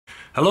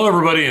Hello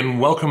everybody and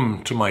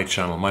welcome to my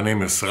channel. My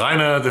name is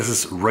Rainer, this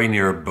is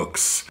Rainier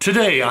Books.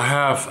 Today I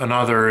have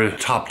another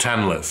top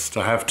 10 list.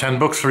 I have 10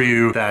 books for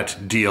you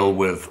that deal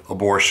with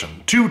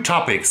abortion. Two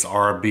topics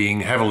are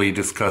being heavily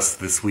discussed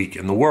this week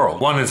in the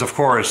world. One is of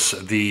course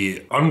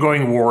the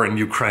ongoing war in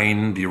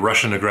Ukraine, the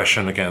Russian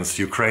aggression against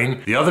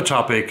Ukraine. The other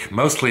topic,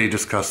 mostly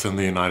discussed in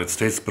the United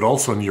States but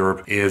also in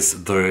Europe,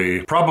 is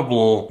the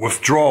probable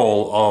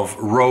withdrawal of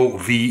Roe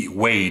v.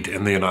 Wade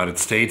in the United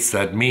States.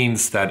 That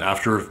means that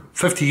after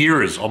 50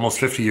 years, almost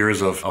 50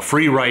 years of a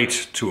free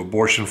right to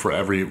abortion for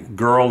every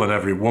girl and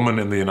every woman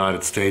in the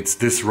United States,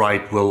 this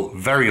right will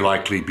very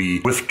likely be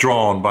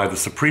withdrawn by the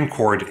Supreme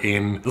Court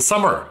in the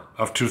summer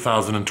of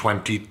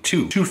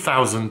 2022.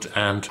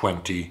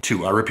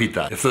 2022, I repeat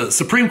that. If the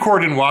Supreme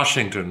Court in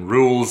Washington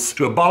rules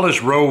to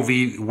abolish Roe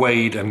v.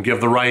 Wade and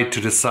give the right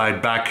to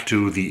decide back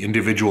to the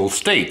individual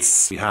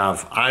states, we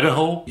have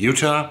Idaho,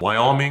 Utah,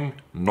 Wyoming,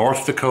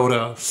 North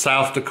Dakota,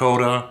 South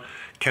Dakota,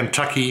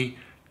 Kentucky,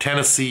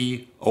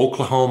 Tennessee,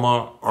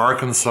 Oklahoma,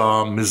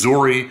 Arkansas,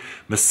 Missouri,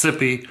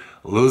 Mississippi,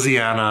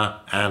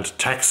 Louisiana, and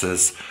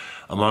Texas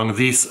among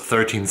these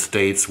 13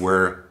 states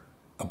where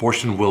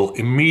abortion will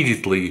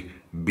immediately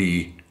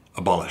be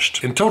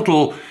abolished. In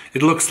total,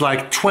 it looks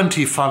like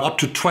 25, up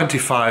to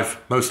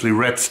 25, mostly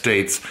red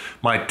states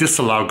might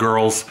disallow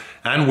girls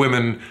and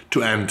women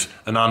to end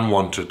an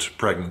unwanted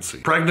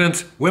pregnancy.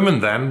 Pregnant women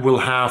then will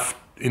have,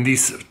 in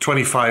these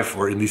 25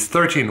 or in these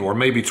 13 or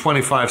maybe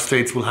 25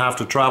 states, will have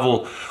to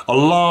travel a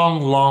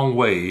long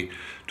way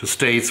to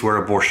states where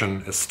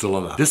abortion is still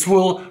allowed. This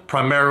will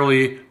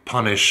primarily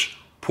punish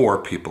poor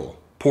people,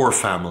 poor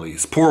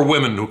families, poor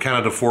women who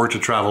cannot afford to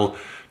travel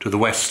to the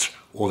West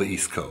or the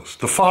East Coast.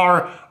 The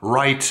far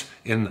right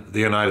in the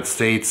United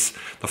States,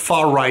 the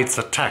far right's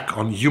attack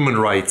on human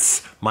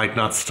rights might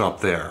not stop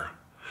there.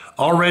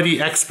 Already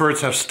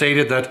experts have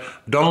stated that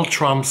Donald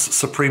Trump's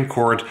Supreme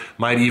Court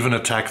might even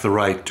attack the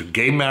right to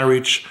gay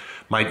marriage,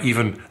 might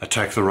even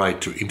attack the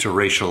right to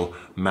interracial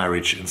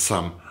marriage in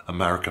some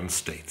American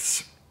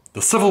states.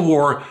 The Civil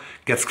War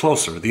gets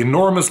closer. The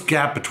enormous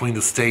gap between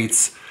the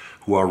states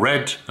who are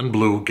red and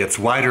blue gets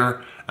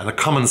wider, and the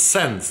common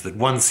sense that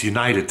once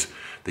united,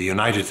 the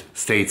United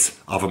States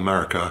of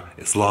America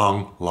is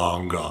long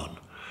gone.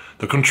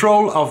 The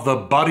control of the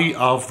body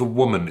of the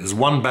woman is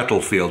one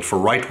battlefield for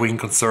right-wing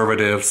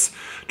conservatives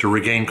to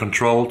regain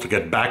control, to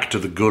get back to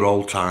the good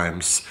old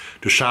times,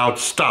 to shout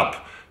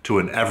stop to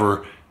an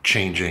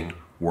ever-changing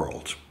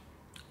world.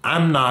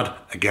 I'm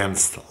not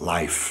against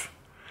life,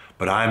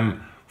 but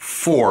I'm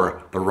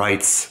for the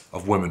rights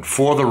of women,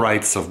 for the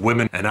rights of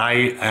women, and I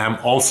am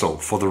also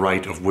for the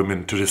right of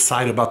women to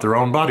decide about their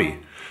own body,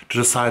 to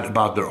decide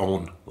about their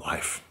own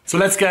life. So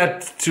let's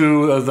get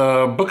to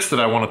the books that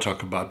I want to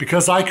talk about,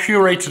 because I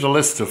curated a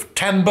list of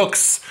 10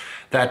 books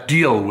that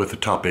deal with the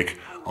topic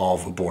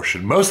of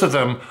abortion. Most of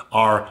them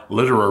are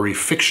literary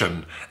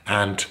fiction,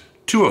 and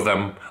 2 of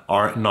them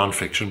are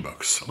non-fiction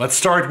books. Let's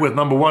start with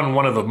number 1,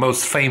 one of the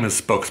most famous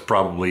books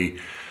probably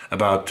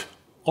about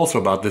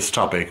this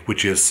topic,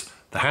 which is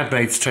The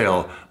Handmaid's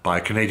Tale by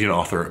Canadian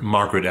author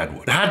Margaret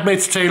Atwood. The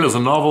Handmaid's Tale is a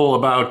novel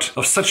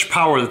of such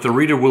power that the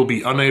reader will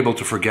be unable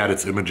to forget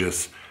its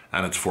images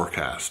and its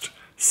forecast.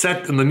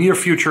 Set in the near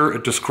future,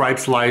 it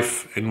describes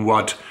life in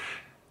what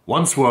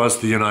once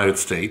was the United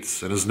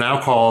States and is now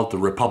called the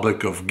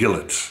Republic of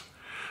Gilead,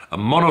 a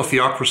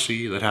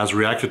monotheocracy that has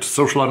reacted to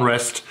social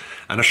unrest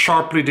and a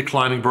sharply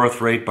declining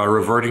birth rate by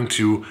reverting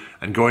to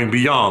and going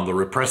beyond the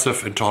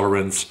repressive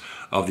intolerance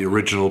of the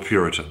original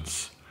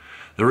Puritans.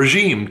 The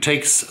regime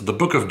takes the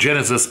book of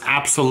Genesis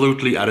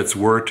absolutely at its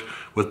word,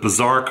 with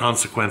bizarre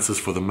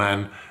consequences for the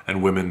men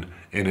and women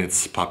in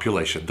its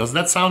population. Doesn't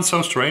that sound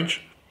so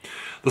strange?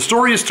 The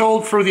story is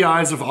told through the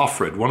eyes of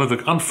Offred, one of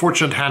the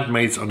unfortunate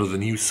handmaids under the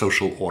new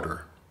social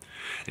order.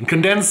 In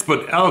condensed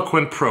but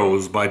eloquent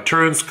prose, by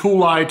turns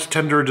cool-eyed,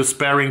 tender,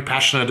 despairing,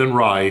 passionate, and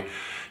wry,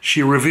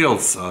 she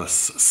reveals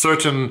us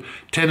certain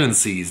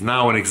tendencies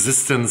now in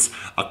existence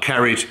are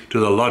carried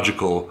to the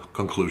logical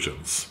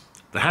conclusions.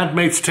 The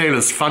Handmaid's Tale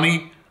is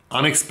funny,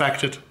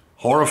 unexpected,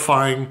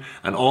 horrifying,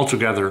 and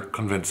altogether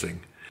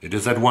convincing. It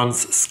is at once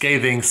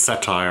scathing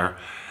satire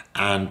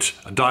and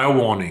a dire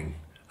warning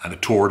and a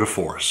tour de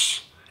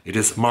force. It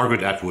is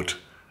Margaret Atwood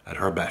at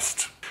her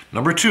best.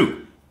 Number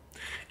 2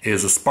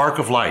 is A Spark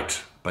of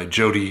Light by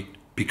Jodi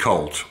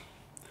Picoult.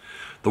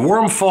 The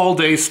warm fall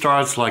day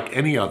starts like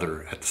any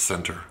other at the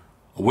center.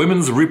 A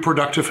women's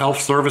reproductive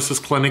health services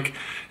clinic,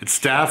 its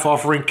staff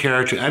offering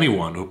care to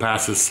anyone who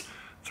passes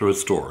through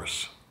its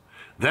doors.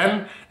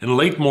 Then, in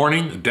late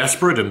morning, a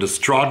desperate and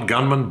distraught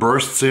gunman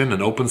bursts in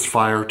and opens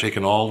fire,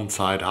 taking all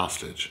inside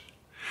hostage.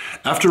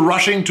 After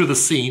rushing to the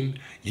scene,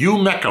 Hugh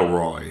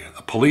McElroy,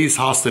 a police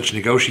hostage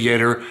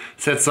negotiator,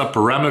 sets up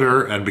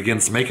perimeter and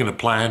begins making a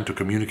plan to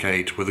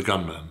communicate with the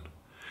gunman.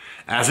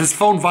 As his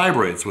phone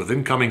vibrates with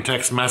incoming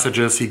text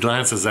messages, he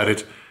glances at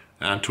it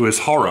and, to his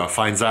horror,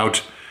 finds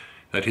out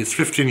that his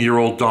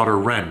 15-year-old daughter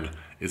Wren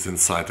is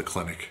inside the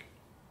clinic.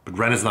 But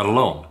Wren is not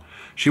alone.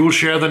 She will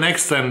share the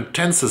next and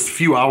tensest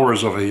few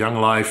hours of her young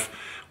life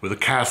with a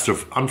cast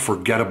of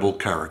unforgettable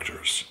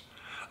characters.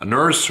 a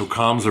nurse who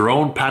calms her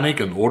own panic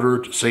in order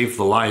to save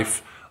the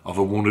life of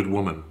a wounded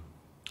woman,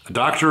 a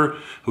doctor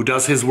who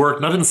does his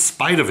work not in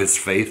spite of his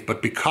faith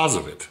but because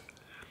of it,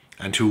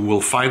 and who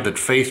will find that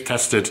faith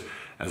tested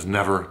as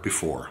never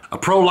before. A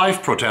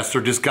pro-life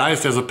protester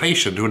disguised as a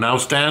patient who now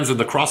stands in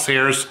the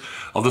crosshairs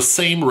of the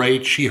same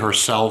rage she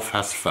herself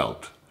has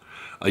felt.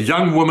 A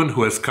young woman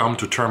who has come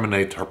to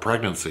terminate her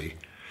pregnancy,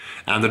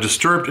 and the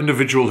disturbed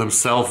individual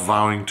himself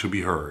vowing to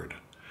be heard.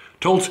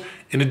 Told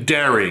in a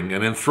daring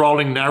and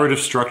enthralling narrative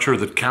structure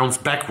that counts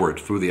backward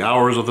through the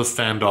hours of the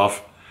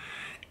standoff,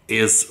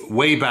 this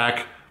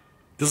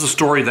is a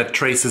story that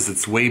traces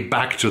its way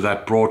back to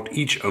that brought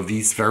each of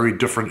these very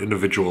different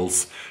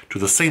individuals to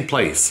the same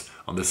place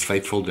on this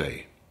fateful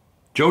day.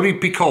 Jodi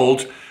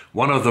Picoult,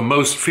 one of the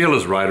most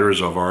fearless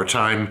writers of our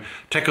time,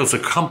 tackles a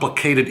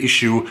complicated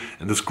issue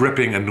in this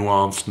gripping and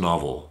nuanced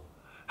novel.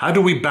 How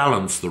do we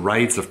balance the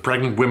rights of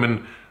pregnant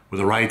women with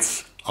the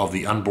rights of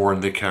the unborn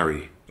they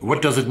carry?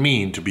 What does it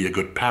mean to be a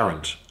good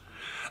parent?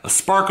 A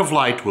spark of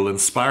light will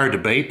inspire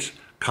debate,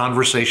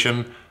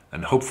 conversation,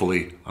 and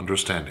hopefully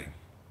understanding.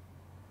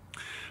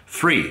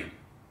 3.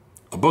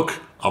 A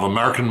Book of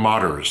American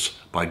Martyrs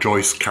by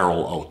Joyce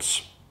Carol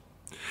Oates.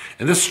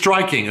 In this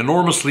striking,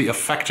 enormously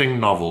affecting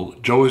novel,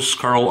 Joyce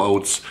Carol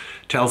Oates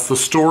tells the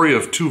story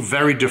of two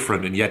very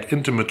different and yet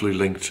intimately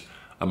linked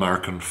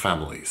American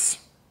families.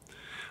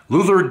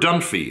 Luther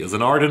Dunphy is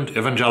an ardent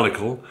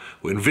evangelical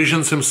who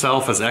envisions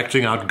himself as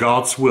acting out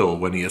God's will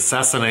when he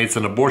assassinates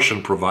an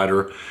abortion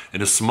provider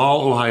in a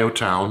small Ohio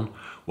town,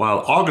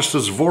 while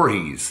Augustus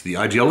Voorhees, the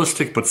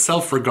idealistic but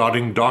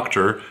self-regarding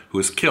doctor who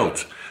is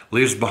killed,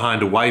 leaves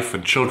behind a wife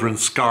and children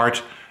scarred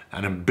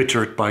and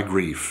embittered by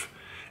grief.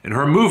 In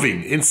her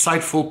moving,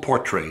 insightful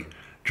portrait,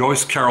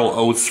 Joyce Carol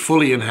Oates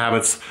fully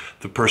inhabits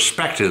the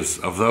perspectives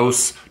of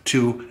those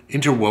two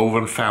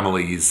interwoven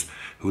families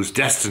whose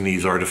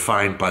destinies are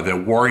defined by their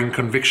warring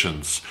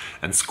convictions,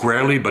 and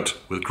squarely but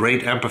with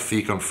great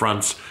empathy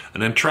confronts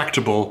an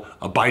intractable,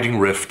 abiding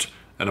rift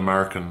in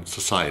American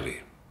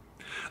society.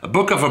 A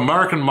Book of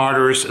American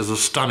Martyrs is a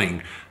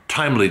stunning,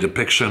 timely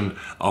depiction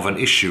of an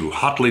issue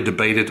hotly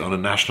debated on a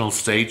national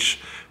stage,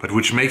 but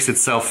which makes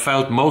itself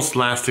felt most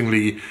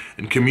lastingly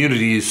in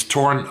communities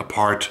torn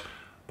apart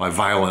by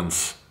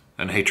violence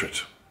and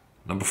hatred.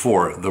 Number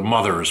 4, The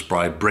Mothers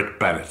by Brit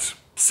Bennett.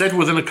 Set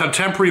within a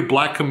contemporary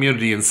black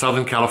community in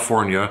Southern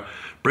California,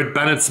 Brit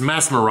Bennett's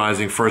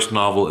mesmerizing first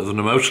novel is an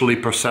emotionally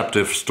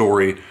perceptive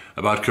story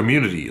about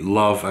community,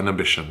 love, and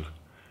ambition.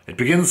 It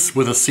begins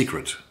with a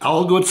secret.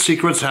 All good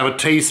secrets have a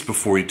taste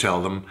before you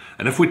tell them,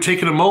 and if we'd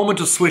taken a moment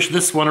to swish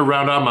this one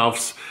around our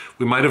mouths,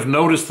 we might have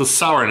noticed the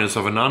sourness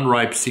of an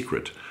unripe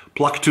secret,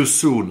 plucked too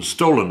soon,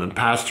 stolen, and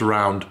passed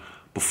around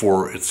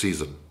before its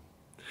season.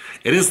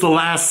 It is the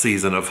last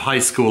season of high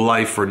school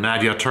life for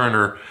Nadia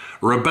Turner,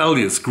 a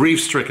rebellious,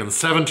 grief-stricken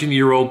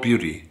 17-year-old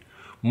beauty.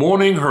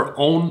 Mourning her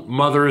own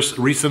mother's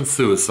recent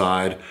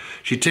suicide,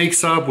 she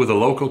takes up with a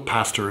local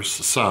pastor's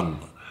son.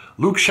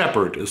 Luke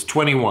Shepard is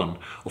 21,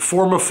 a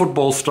former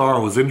football star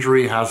whose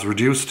injury has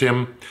reduced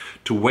him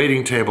to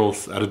waiting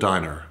tables at a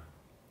diner.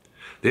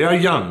 They are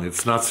young,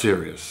 it's not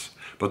serious,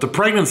 but the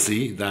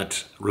pregnancy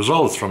that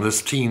results from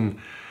this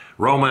teen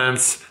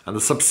romance and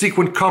the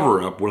subsequent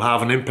cover-up will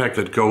have an impact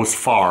that goes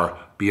far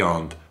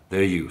beyond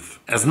their youth.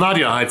 As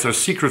Nadia hides her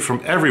secret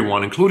from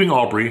everyone, including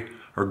Aubrey,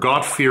 her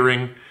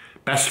God-fearing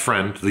best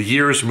friend, the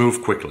years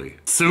move quickly.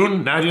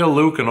 Soon, Nadia,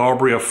 Luke, and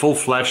Aubrey are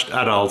full-fledged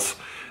adults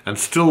and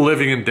still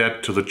living in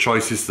debt to the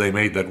choices they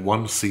made that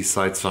one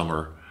seaside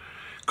summer.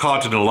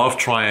 Caught in a love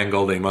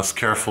triangle they must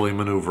carefully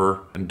maneuver,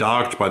 and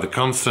dogged by the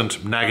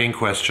constant nagging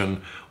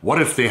question, what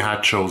if they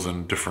had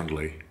chosen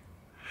differently?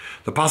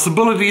 The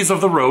possibilities of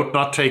the road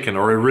not taken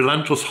are a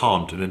relentless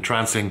haunt in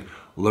entrancing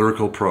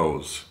lyrical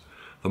prose.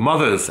 The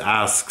Mothers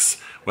asks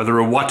whether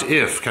a what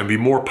if can be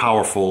more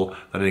powerful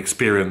than an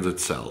experience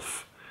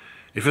itself.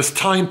 If as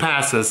time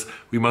passes,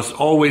 we must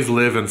always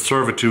live in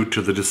servitude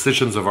to the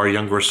decisions of our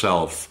younger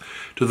selves,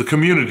 to the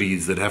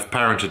communities that have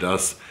parented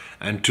us,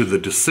 and to the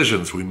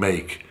decisions we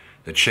make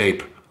that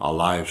shape our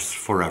lives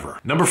forever.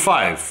 Number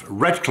 5,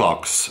 Red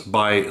Clocks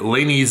by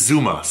Leni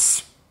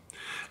Zumas.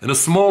 In a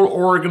small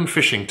Oregon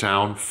fishing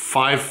town,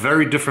 5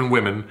 very different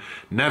women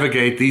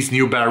navigate these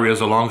new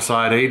barriers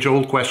alongside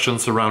age-old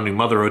questions surrounding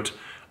motherhood,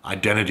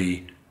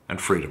 identity, and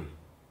freedom.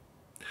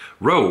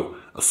 Ro,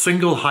 a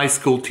single high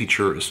school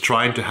teacher, is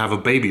trying to have a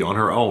baby on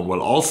her own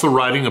while also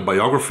writing a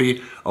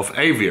biography of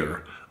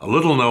Avier, a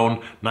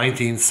little-known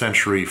 19th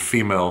century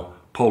female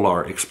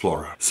polar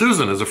explorer.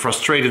 Susan is a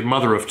frustrated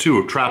mother of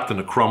 2 trapped in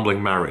a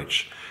crumbling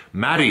marriage.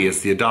 Maddie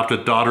is the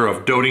adopted daughter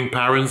of doting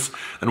parents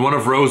and one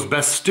of Ro's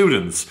best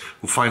students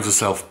who finds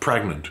herself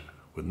pregnant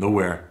with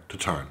nowhere to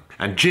turn.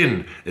 And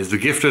Jin is the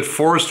gifted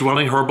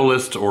forest-dwelling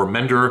herbalist or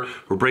mender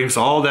who brings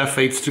all their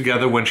fates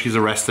together when she's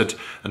arrested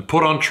and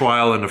put on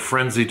trial in a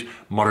frenzied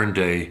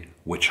modern-day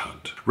witch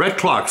hunt. Red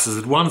Clocks is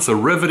at once a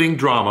riveting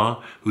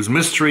drama whose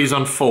mysteries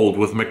unfold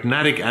with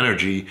magnetic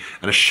energy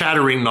and a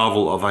shattering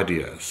novel of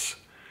ideas.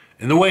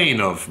 In the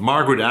vein of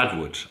Margaret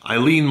Atwood,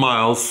 Eileen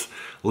Miles,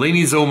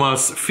 Leni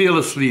Zumas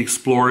fearlessly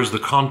explores the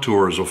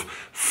contours of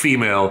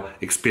female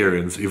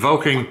experience,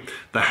 evoking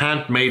the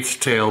Handmaid's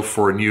Tale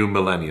for a new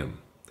millennium.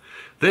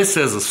 This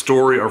is a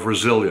story of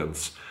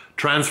resilience,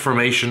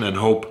 transformation and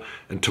hope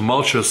in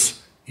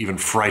tumultuous, even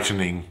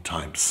frightening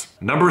times.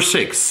 Number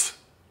 6,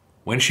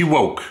 When She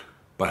Woke,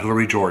 by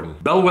Hilary Jordan.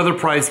 Bellwether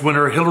Prize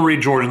winner Hilary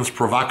Jordan's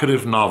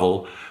provocative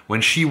novel,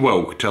 When She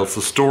Woke, tells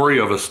the story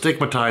of a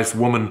stigmatized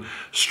woman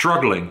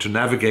struggling to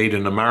navigate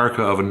an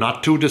America of a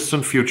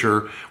not-too-distant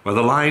future where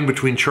the line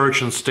between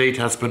church and state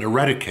has been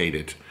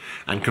eradicated,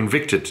 and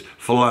convicted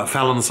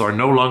felons are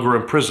no longer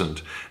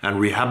imprisoned and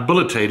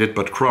rehabilitated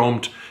but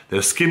chromed.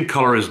 Their skin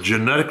color is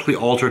genetically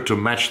altered to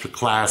match the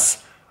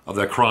class of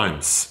their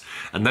crimes,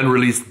 and then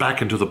released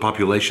back into the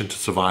population to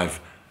survive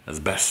as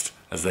best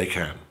as they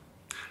can.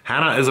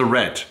 Hannah is a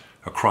red.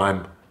 Her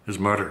crime is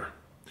murder.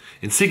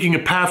 In seeking a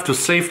path to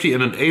safety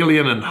in an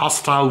alien and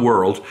hostile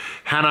world,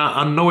 Hannah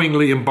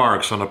unknowingly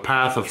embarks on a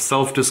path of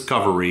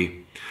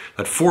self-discovery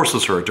that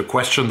forces her to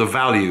question the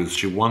values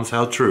she once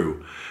held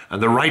true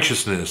and the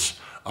righteousness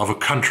of a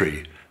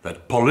country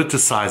that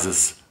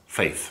politicizes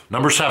faith.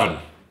 Number 7,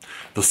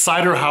 The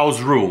Cider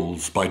House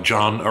Rules, by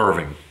John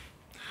Irving.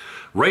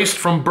 Raised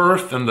from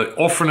birth in the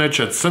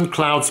orphanage at St.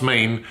 Cloud's,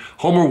 Maine,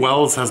 Homer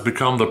Wells has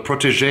become the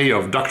protégé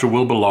of Dr.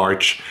 Wilbur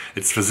Larch,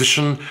 its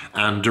physician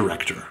and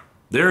director.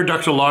 There,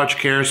 Dr. Larch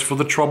cares for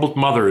the troubled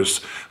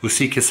mothers who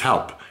seek his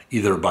help,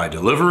 either by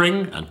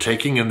delivering and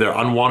taking in their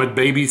unwanted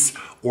babies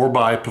or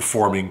by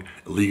performing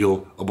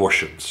illegal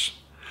abortions.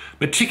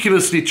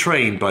 Meticulously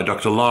trained by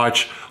Dr.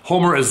 Larch,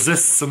 Homer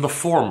assists in the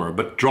former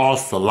but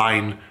draws the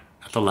line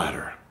at the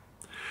latter.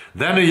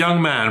 Then a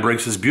young man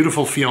brings his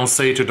beautiful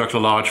fiancée to Dr.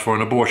 Larch for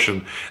an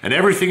abortion, and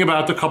everything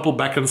about the couple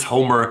beckons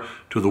Homer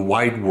to the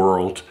wide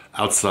world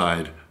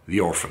outside the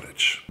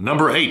orphanage.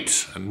 Number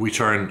 8, and we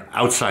turn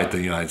outside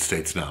the United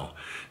States now.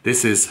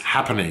 This is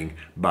Happening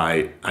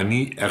by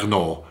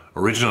Ernaux,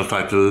 original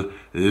title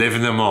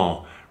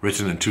L'Événement,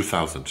 written in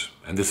 2000,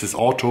 and this is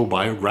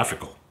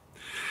autobiographical.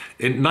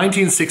 In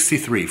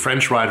 1963,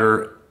 French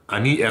writer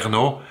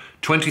Ernaux,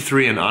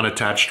 23 and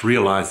unattached,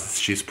 realizes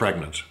she's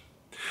pregnant.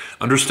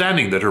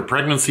 Understanding that her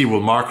pregnancy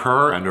will mark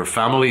her and her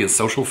family as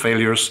social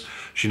failures,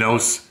 she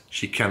knows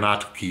she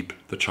cannot keep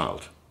the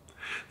child.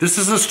 This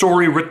is a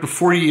story written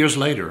 40 years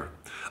later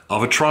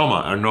of a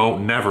trauma Ernaux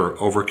never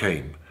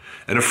overcame.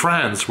 In a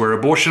France where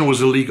abortion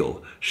was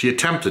illegal, she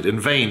attempted in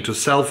vain to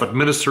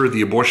self-administer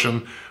the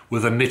abortion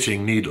with a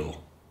knitting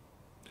needle.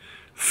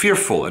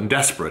 Fearful and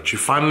desperate, she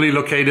finally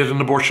located an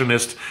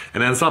abortionist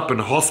and ends up in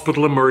a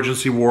hospital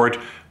emergency ward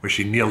where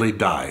she nearly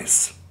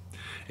dies.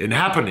 In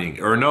Happening,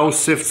 Ernaux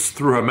sifts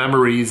through her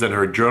memories and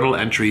her journal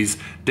entries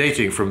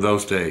dating from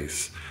those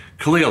days.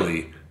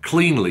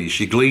 Cleanly,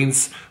 she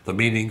gleans the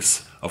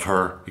meanings of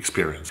her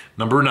experience.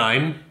 Number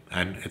 9,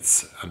 and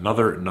it's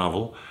another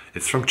novel.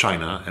 It's from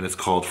China, and it's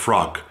called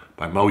Frog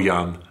by Mo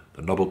Yan,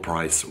 the Nobel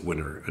Prize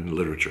winner in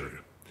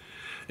literature.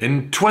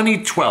 In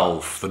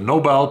 2012, the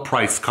Nobel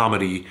Prize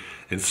Comedy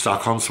in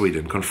Stockholm,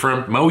 Sweden,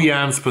 confirmed Mo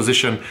Yan's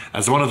position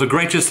as one of the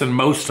greatest and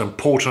most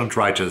important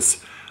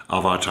writers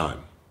of our time.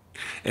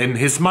 In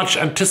his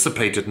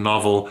much-anticipated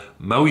novel,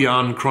 Mo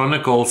Yan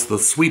chronicles the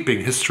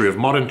sweeping history of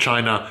modern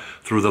China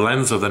through the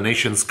lens of the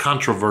nation's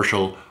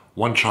controversial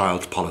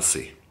one-child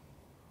policy.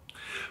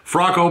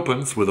 Frog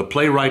opens with a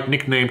playwright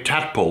nicknamed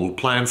Tadpole who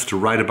plans to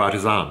write about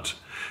his aunt.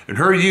 In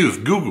her youth,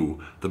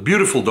 Gugu, the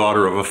beautiful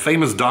daughter of a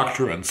famous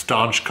doctor and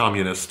staunch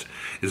communist,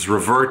 is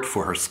revered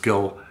for her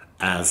skill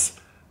as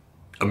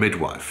a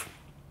midwife.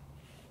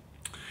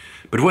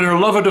 But when her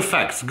lover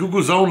defects,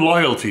 Gugu's own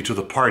loyalty to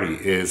the party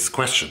is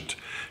questioned.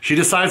 She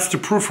decides to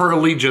prove her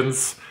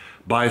allegiance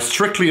by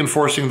strictly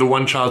enforcing the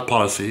one-child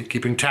policy,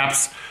 keeping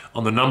tabs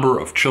on the number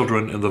of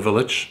children in the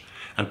village,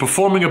 and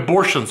performing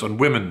abortions on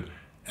women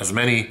as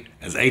many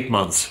as 8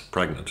 months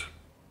pregnant.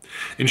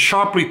 In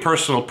sharply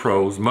personal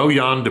prose, Mo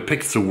Yan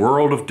depicts a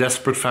world of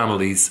desperate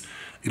families,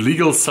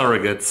 illegal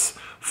surrogates,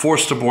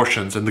 forced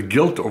abortions, and the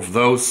guilt of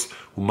those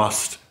who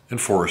must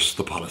enforce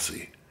the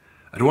policy.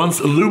 At once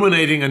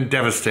illuminating and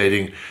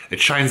devastating, it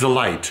shines a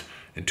light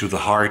into the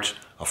heart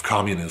of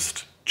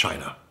communist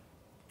China.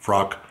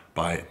 Frog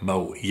by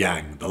Mo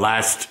Yan, the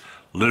last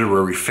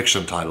literary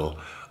fiction title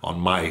on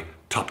my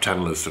top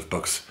 10 list of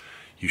books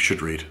you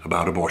should read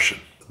about abortion.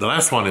 The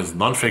last one is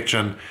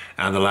nonfiction,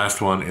 and the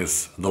last one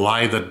is The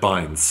Lie That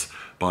Binds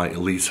by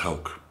Ilyse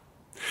Hogue.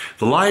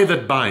 The Lie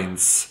That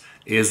Binds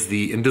is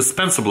the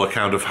indispensable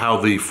account of how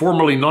the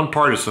formerly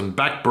nonpartisan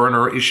back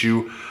burner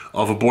issue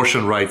of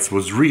abortion rights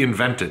was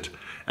reinvented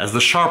as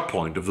the sharp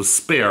point of the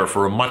spear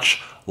for a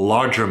much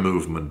larger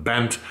movement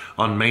bent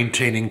on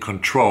maintaining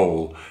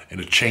control in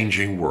a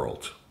changing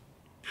world.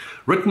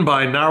 Written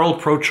by narrow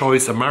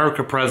pro-choice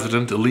America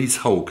President Ilyse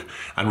Hogue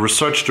and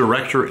research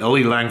director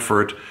Ellie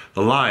Langford,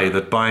 The Lie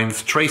That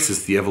Binds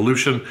traces the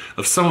evolution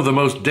of some of the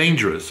most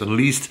dangerous and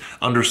least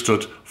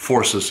understood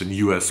forces in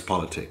US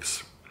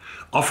politics,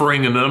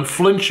 offering an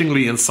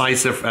unflinchingly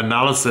incisive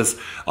analysis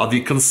of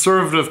the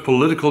conservative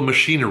political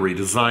machinery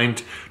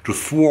designed to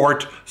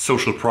thwart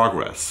social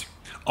progress,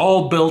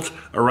 all built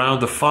around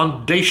the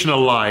foundational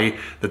lie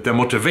that their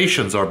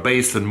motivations are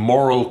based on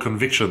moral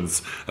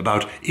convictions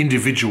about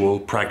individual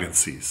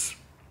pregnancies.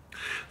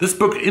 This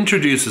book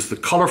introduces the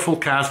colorful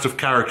cast of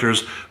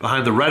characters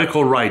behind the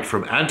radical right,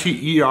 from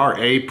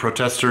anti-ERA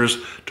protesters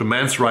to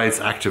men's rights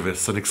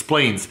activists, and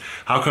explains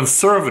how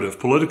conservative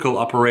political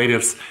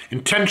operatives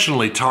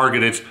intentionally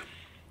targeted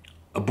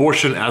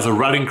abortion as a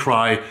rallying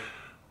cry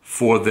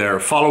for their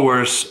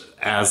followers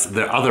as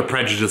their other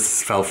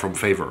prejudices fell from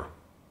favor.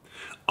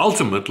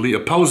 Ultimately,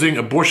 opposing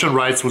abortion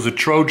rights was a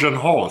Trojan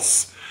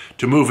horse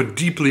to move a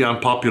deeply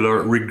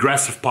unpopular,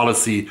 regressive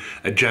policy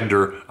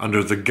agenda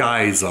under the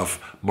guise of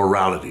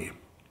morality.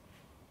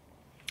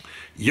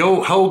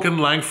 Hogue and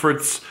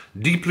Langford's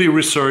deeply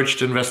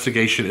researched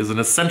investigation is an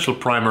essential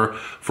primer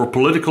for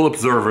political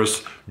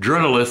observers,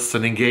 journalists,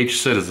 and engaged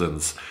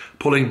citizens,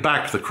 pulling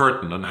back the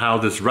curtain on how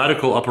this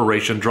radical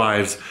operation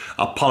drives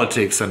our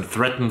politics and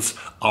threatens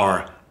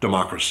our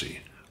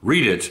democracy.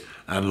 Read it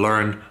and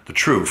learn the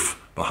truth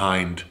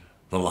behind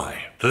the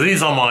lie. So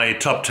these are my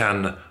top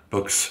 10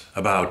 books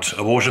about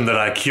abortion that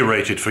I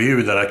curated for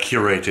you, that I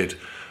curated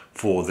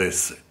for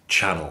this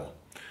channel.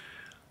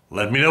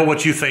 Let me know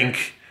what you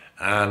think,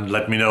 and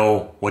let me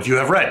know what you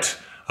have read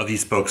of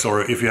these books,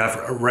 or if you have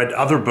read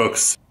other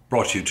books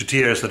brought you to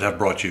tears, that have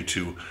brought you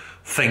to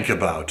think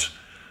about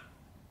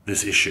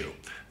this issue.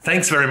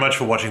 Thanks very much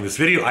for watching this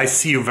video. I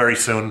see you very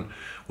soon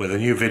with a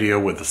new video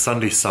with the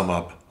Sunday Sum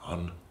Up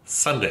on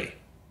Sunday.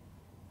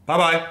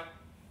 Bye-bye.